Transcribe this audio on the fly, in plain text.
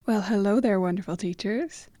Well, hello there, wonderful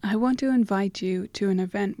teachers. I want to invite you to an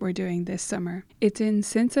event we're doing this summer. It's in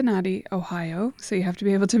Cincinnati, Ohio, so you have to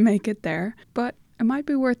be able to make it there, but it might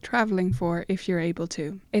be worth traveling for if you're able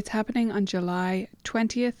to. It's happening on July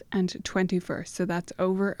 20th and 21st, so that's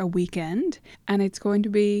over a weekend, and it's going to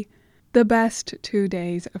be the best 2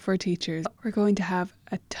 days for teachers. We're going to have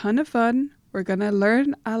a ton of fun. We're going to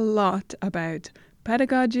learn a lot about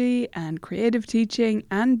pedagogy and creative teaching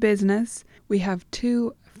and business. We have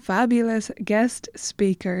 2 fabulous guest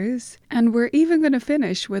speakers, and we're even going to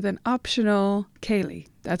finish with an optional ceilidh.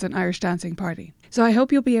 That's an Irish dancing party. So I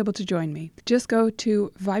hope you'll be able to join me. Just go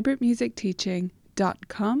to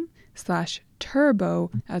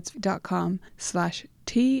vibrantmusicteaching.com/turbo. That's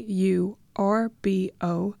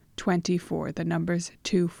 .com/TURBO24. The number's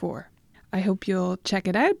 24. I hope you'll check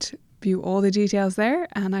it out, view all the details there,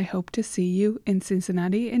 and I hope to see you in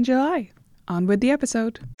Cincinnati in July. On with the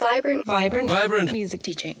episode. Vibrant music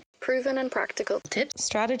teaching. Proven and practical Tips,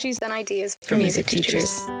 strategies, and ideas for music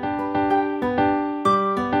teachers.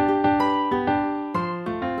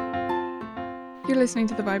 You're listening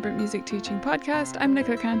to the Vibrant Music Teaching Podcast. I'm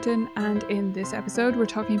Nicola Canton, and in this episode we're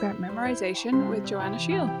talking about memorization with Joanna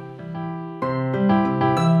Shiel.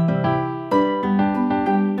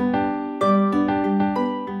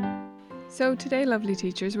 So today, lovely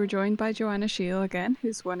teachers, we're joined by Joanna Shiel again,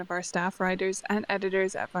 who's one of our staff writers and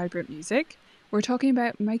editors at Vibrant Music. We're talking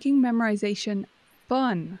about making memorization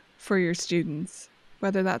fun for your students,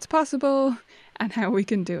 whether that's possible and how we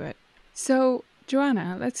can do it. So,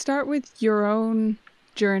 Joanna, let's start with your own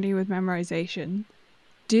journey with memorization.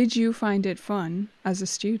 Did you find it fun as a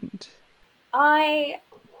student?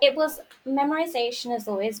 Memorization has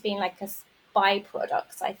always been like a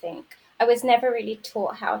byproduct, I think. I was never really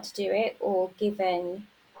taught how to do it or given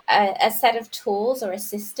a set of tools or a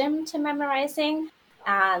system to memorizing.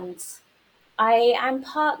 And I am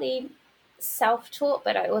partly self-taught,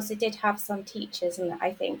 but I also did have some teachers, and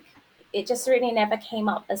I think it just really never came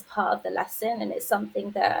up as part of the lesson. And it's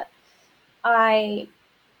something that I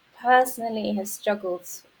personally have struggled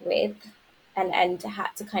with and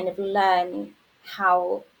had to kind of learn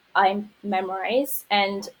how I memorize.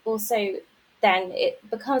 And also then it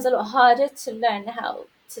becomes a lot harder to learn how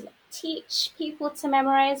to teach people to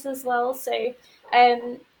memorize as well. So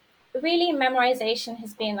really memorization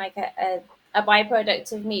has been like a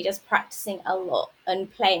byproduct of me just practicing a lot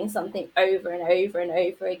and playing something over and over and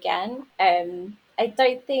over again. I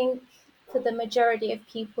don't think for the majority of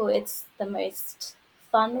people it's the most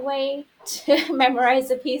fun way to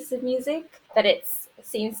memorize a piece of music, but it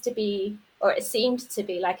seemed to be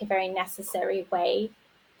like a very necessary way,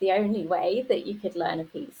 the only way that you could learn a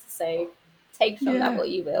piece. So take from that what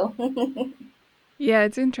you will. Yeah,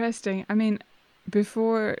 it's interesting. I mean,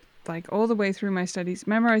 before, like all the way through my studies,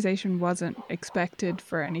 memorization wasn't expected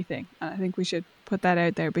for anything. And I think we should put that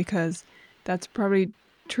out there because that's probably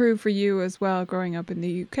true for you as well, growing up in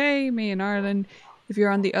the UK, me in Ireland. If you're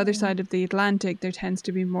on the other side of the Atlantic, there tends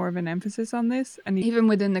to be more of an emphasis on this. And even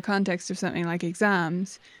within the context of something like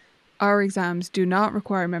exams, our exams do not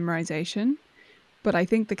require memorization, but I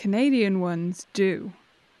think the Canadian ones do.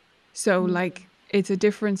 So like it's a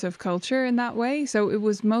difference of culture in that way. So it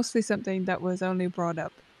was mostly something that was only brought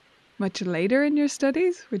up much later in your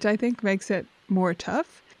studies, which I think makes it more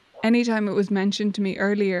tough. Anytime it was mentioned to me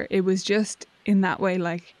earlier, it was just in that way,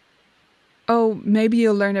 like, oh, maybe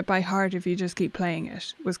you'll learn it by heart if you just keep playing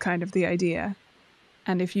it, was kind of the idea.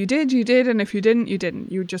 And if you did, you did. And if you didn't, you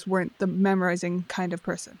didn't. You just weren't the memorizing kind of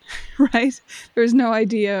person, right? There's no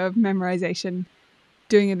idea of memorization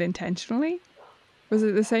doing it intentionally. Was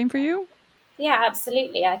it the same for you? Yeah,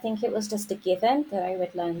 absolutely. I think it was just a given that I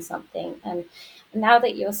would learn something. And now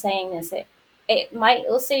that you're saying this, it might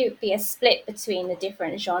also be a split between the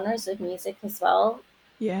different genres of music as well.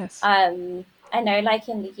 Yes. I know, like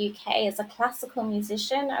in the UK, as a classical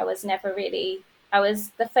musician, the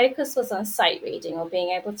focus was on sight reading or being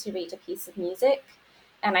able to read a piece of music,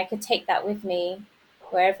 and I could take that with me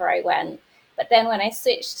wherever I went. But then when I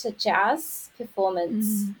switched to jazz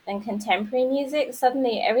performance and contemporary music,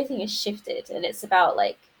 suddenly everything is shifted, and it's about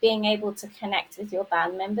like being able to connect with your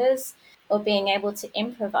band members or being able to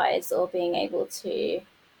improvise or being able to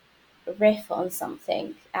riff on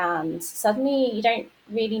something. And suddenly you don't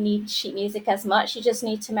really need sheet music as much. You just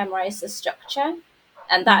need to memorize the structure.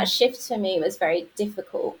 And that shift for me was very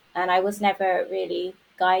difficult. And I was never really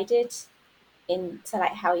guided into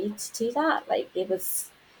like how you do that. Like it was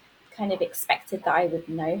kind of expected that I would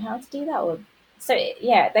know how to do that.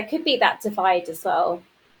 There could be that divide as well.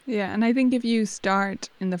 Yeah, and I think if you start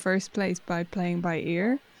in the first place by playing by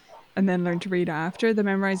ear and then learn to read after, the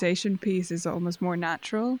memorization piece is almost more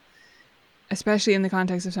natural. especially in the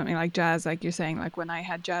context of something like jazz, like you're saying, like when I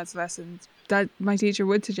had jazz lessons, that my teacher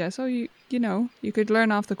would suggest, oh, you know, you could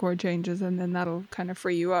learn off the chord changes and then that'll kind of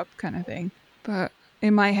free you up, kind of thing. But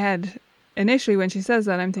in my head, initially when she says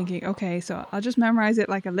that, I'm thinking, okay, so I'll just memorize it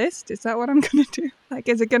like a list. Is that what I'm going to do? Like,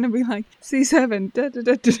 is it going to be like C7, da, da,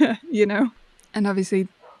 da, da, da, you know? And obviously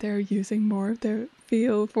they're using more of their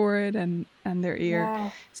feel for it and their ear.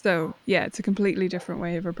 Yeah. So yeah, it's a completely different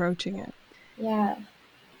way of approaching it. Yeah.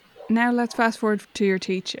 Now let's fast forward to your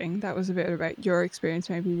teaching. That was a bit about your experience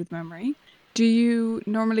maybe with memory. Do you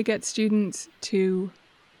normally get students to,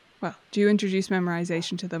 well, do you introduce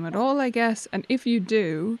memorization to them at all, I guess? And if you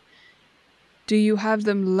do you have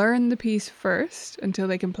them learn the piece first until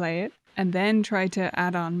they can play it and then try to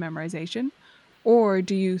add on memorization? Or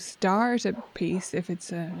do you start a piece, if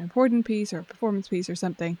it's an important piece or a performance piece or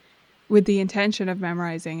something, with the intention of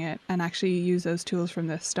memorizing it and actually use those tools from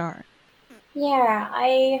the start? Yeah,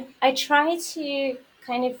 I try to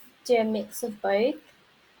kind of do a mix of both.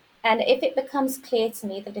 And if it becomes clear to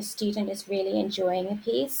me that a student is really enjoying a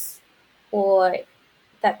piece or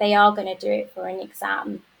that they are going to do it for an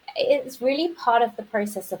exam, it's really part of the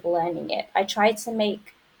process of learning it. I try to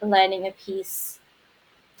make learning a piece,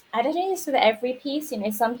 I don't know this with every piece.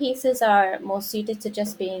 Some pieces are more suited to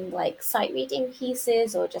just being like sight reading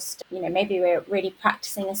pieces, or just, maybe we're really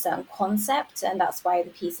practicing a certain concept and that's why the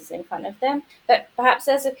piece is in front of them. But perhaps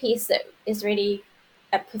there's a piece that is really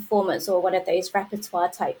a performance or one of those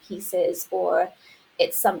repertoire type pieces, or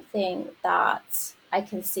it's something that I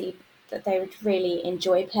can see that they would really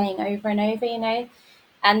enjoy playing over and over.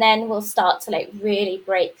 And then we'll start to like really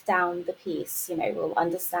break down the piece. We'll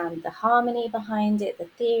understand the harmony behind it, the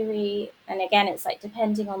theory. And again, it's like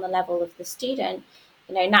depending on the level of the student,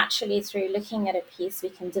 naturally through looking at a piece we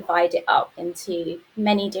can divide it up into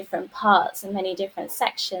many different parts and many different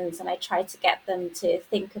sections, and I try to get them to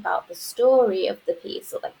think about the story of the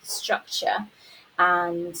piece, or like the structure.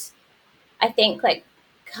 And I think, like,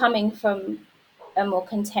 coming from a more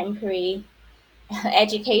contemporary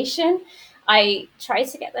education, I try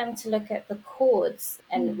to get them to look at the chords,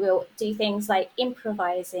 and we'll do things like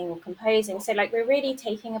improvising or composing. So, like, we're really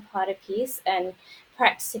taking apart a piece and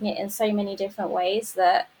practicing it in so many different ways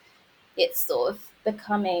that it's sort of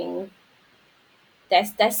becoming,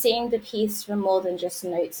 they're seeing the piece from more than just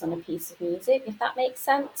notes on a piece of music, if that makes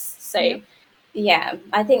sense. So, Yep. yeah,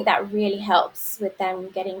 I think that really helps with them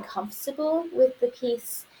getting comfortable with the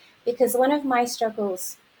piece, because one of my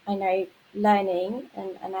struggles, I know, learning,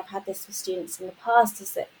 and I've had this with students in the past,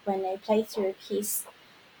 is that when they play through a piece,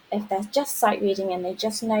 if they're just sight reading and they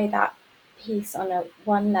just know that piece on a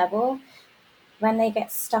one level, when they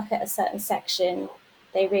get stuck at a certain section,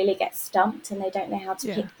 they really get stumped and they don't know how to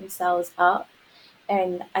Yeah. pick themselves up.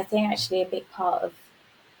 And I think actually a big part of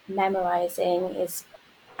memorizing is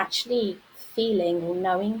actually feeling or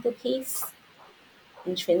knowing the piece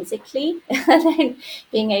intrinsically, and then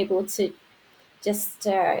being able to just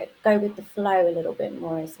go with the flow a little bit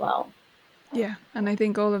more as well. Yeah, and I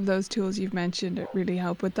think all of those tools you've mentioned really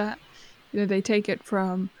help with that. They take it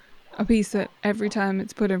from a piece that every time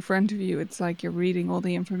it's put in front of you, it's like you're reading all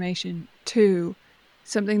the information, to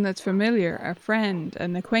something that's familiar, a friend,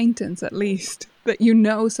 an acquaintance at least, that you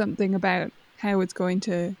know something about how it's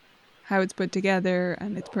put together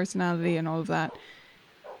and its personality and all of that,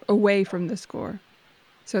 away from the score.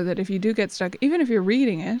 So that if you do get stuck, even if you're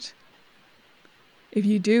reading it, if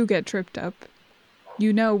you do get tripped up,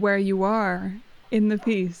 you know where you are in the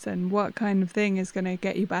piece and what kind of thing is going to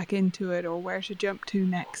get you back into it, or where to jump to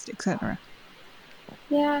next, etc.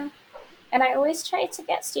 Yeah. And I always try to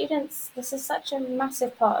get students, this is such a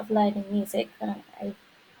massive part of learning music. I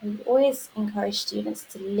always encourage students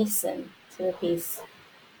to listen to a piece,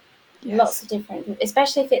 lots Yes. of different,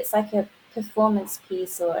 especially if it's like a performance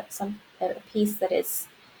piece or a piece that is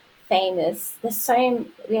famous.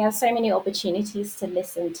 We have so many opportunities to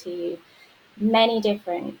listen to many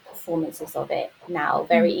different performances of it now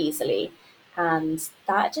very easily, and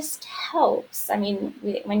that just helps. I mean,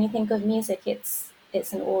 when you think of music, it's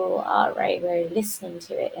an oral art, right? We're listening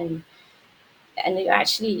to it, and you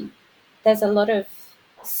actually, there's a lot of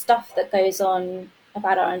stuff that goes on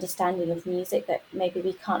about our understanding of music that maybe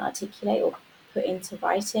we can't articulate or put into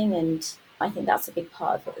writing, and I think that's a big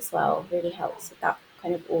part of it as well. It really helps with that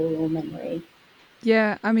kind of oral memory.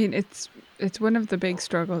 Yeah, I mean it's one of the big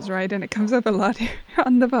struggles, right? And it comes up a lot here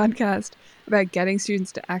on the podcast about getting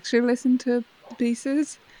students to actually listen to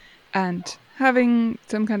pieces, and having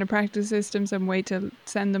some kind of practice system, some way to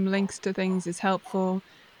send them links to things is helpful.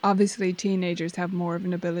 Obviously, teenagers have more of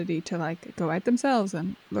an ability to like go out themselves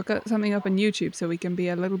and look at something up on YouTube, so we can be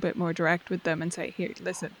a little bit more direct with them and say, "Here,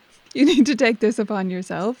 listen." You need to take this upon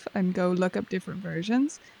yourself and go look up different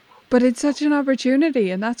versions. But it's such an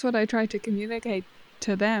opportunity, and that's what I try to communicate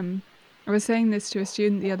to them. I was saying this to a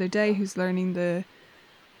student the other day who's learning the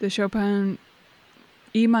Chopin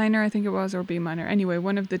E minor, I think it was, or B minor. Anyway,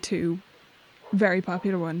 one of the two very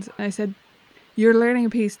popular ones. And I said, you're learning a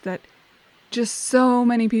piece that just so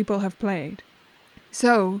many people have played.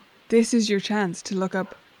 So this is your chance to look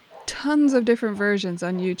up tons of different versions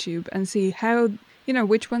on YouTube and see how,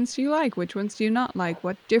 which ones do you like? Which ones do you not like?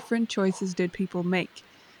 What different choices did people make?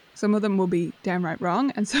 Some of them will be downright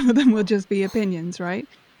wrong and some of them will just be opinions, right?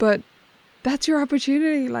 But that's your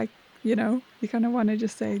opportunity. Like, you kind of want to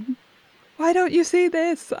just say, why don't you see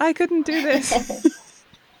this? I couldn't do this.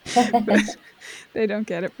 But they don't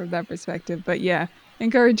get it from that perspective. But yeah,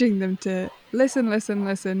 encouraging them to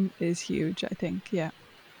listen is huge, I think. Yeah.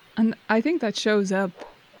 And I think that shows up.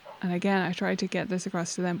 And again, I try to get this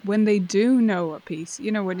across to them when they do know a piece.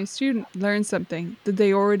 When a student learns something that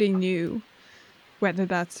they already knew, whether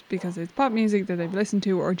that's because it's pop music that they've listened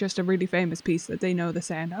to or just a really famous piece that they know the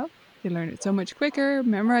sound of, they learn it so much quicker.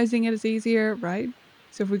 Memorizing it is easier, right?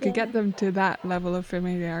 So if we could get them to that level of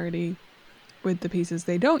familiarity with the pieces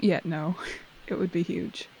they don't yet know, it would be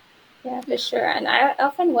huge. Yeah, for sure. And I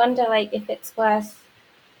often wonder, like, if it's worth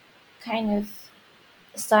kind of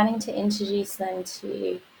starting to introduce them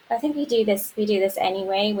to. I think we do this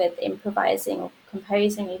anyway with improvising or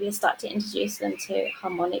composing. Maybe start to introduce them to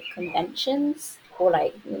harmonic conventions, or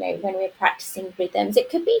like, when we're practicing rhythms. It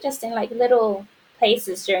could be just in like little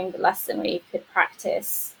places during the lesson where you could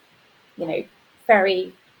practice,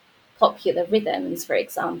 very popular rhythms, for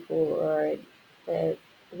example, or the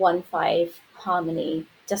 1/5 harmony,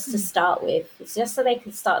 just to start with. It's just so they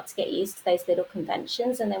can start to get used to those little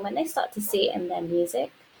conventions, and then when they start to see it in their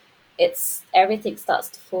music, everything starts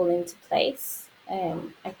to fall into place.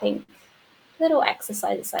 I think little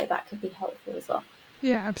exercises like that could be helpful as well.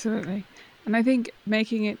 Yeah, absolutely. And I think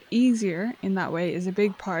making it easier in that way is a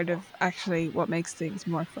big part of actually what makes things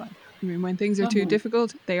more fun. I mean, when things are too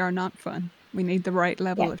difficult, they are not fun. We need the right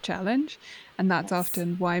level of challenge. And that's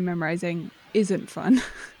often why memorizing isn't fun.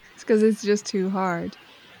 It's because it's just too hard.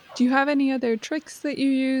 Do you have any other tricks that you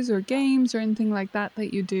use or games or anything like that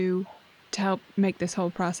you do to help make this whole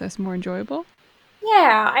process more enjoyable?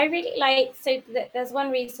 Yeah, I really like. So there's one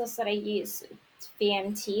resource that I use,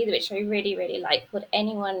 VMT, which I really, really like, called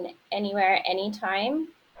Anyone, Anywhere, Anytime.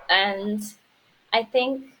 And I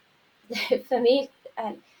think for me,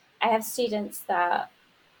 I have students that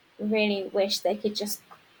really wish they could just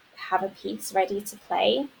have a piece ready to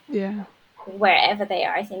play Yeah. wherever they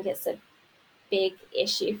are. I think it's a big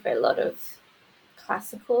issue for a lot of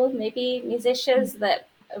classical maybe musicians that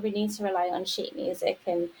we need to rely on sheet music,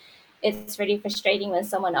 and it's really frustrating when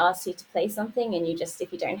someone asks you to play something and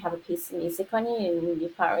if you don't have a piece of music on you and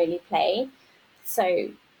you can't really play. So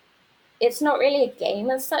it's not really a game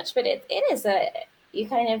as such, but it is you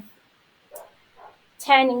kind of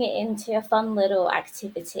turning it into a fun little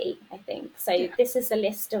activity, I think. So Yeah. this is a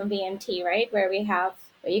list on VMT, right, where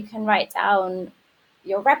you can write down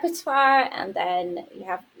your repertoire, and then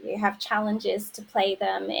you have challenges to play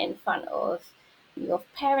them in front of your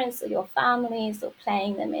parents or your families, or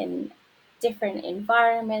playing them in different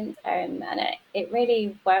environments. And it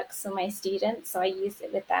really works for my students, so I use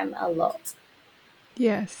it with them a lot.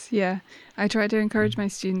 Yes, yeah. I try to encourage my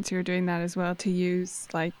students who are doing that as well to use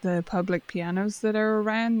like the public pianos that are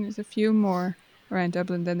around. There's a few more around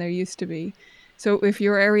Dublin than there used to be. So if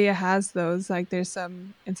your area has those, like there's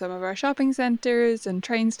some in some of our shopping centres and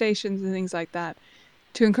train stations and things like that,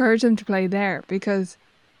 to encourage them to play there, because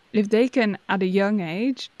if they can at a young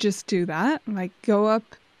age just do that, like go up,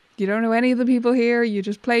 you don't know any of the people here, you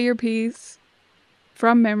just play your piece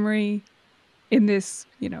from memory in this,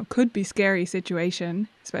 could be scary situation,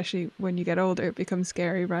 especially when you get older, it becomes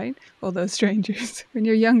scary, right? All those strangers. When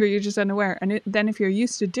you're younger, you're just unaware. And then if you're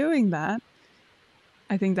used to doing that,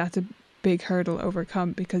 I think that's a big hurdle to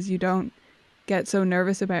overcome, because you don't get so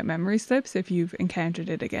nervous about memory slips if you've encountered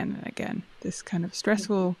it again and again. This kind of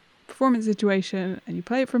stressful performance situation, and you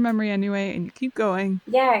play it from memory anyway, and you keep going.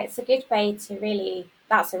 Yeah, it's a good way to really,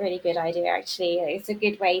 that's a really good idea, actually. It's a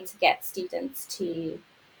good way to get students to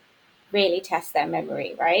really test their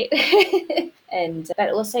memory, right? And but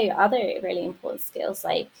also other really important skills,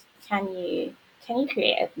 like can you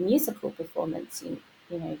create a musical performance? Do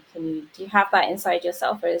you have that inside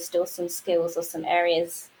yourself, or is still some skills or some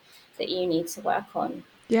areas that you need to work on?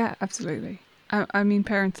 Yeah, absolutely. I mean,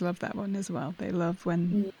 parents love that one as well. They love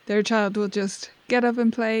when their child will just get up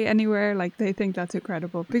and play anywhere. Like, they think that's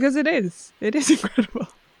incredible, because it is. It is incredible.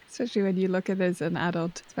 especially when you look at it as an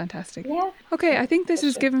adult. It's fantastic. Yeah. Okay, I think this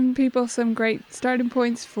has given people some great starting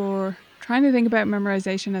points for trying to think about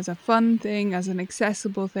memorization as a fun thing, as an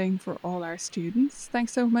accessible thing for all our students.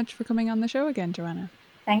 Thanks so much for coming on the show again, Joanna.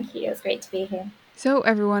 Thank you. It was great to be here. So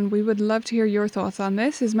everyone, we would love to hear your thoughts on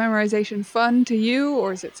this. Is memorization fun to you,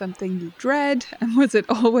 or is it something you dread? And was it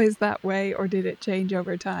always that way, or did it change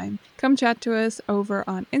over time? Come chat to us over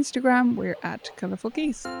on Instagram. We're at Colourful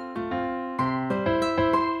Geese.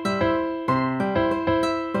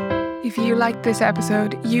 If you liked this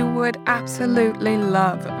episode, you would absolutely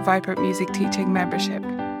love Vibrant Music Teaching membership.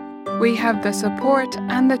 We have the support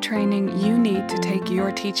and the training you need to take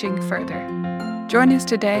your teaching further. Join us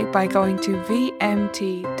today by going to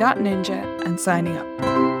vmt.ninja and signing up.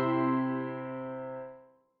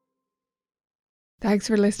 Thanks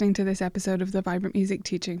for listening to this episode of the Vibrant Music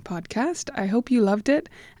Teaching podcast. I hope you loved it,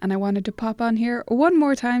 and I wanted to pop on here one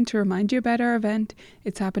more time to remind you about our event.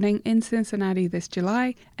 It's happening in Cincinnati this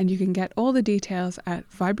July, and you can get all the details at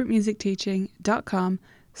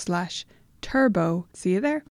vibrantmusicteaching.com/turbo. See you there.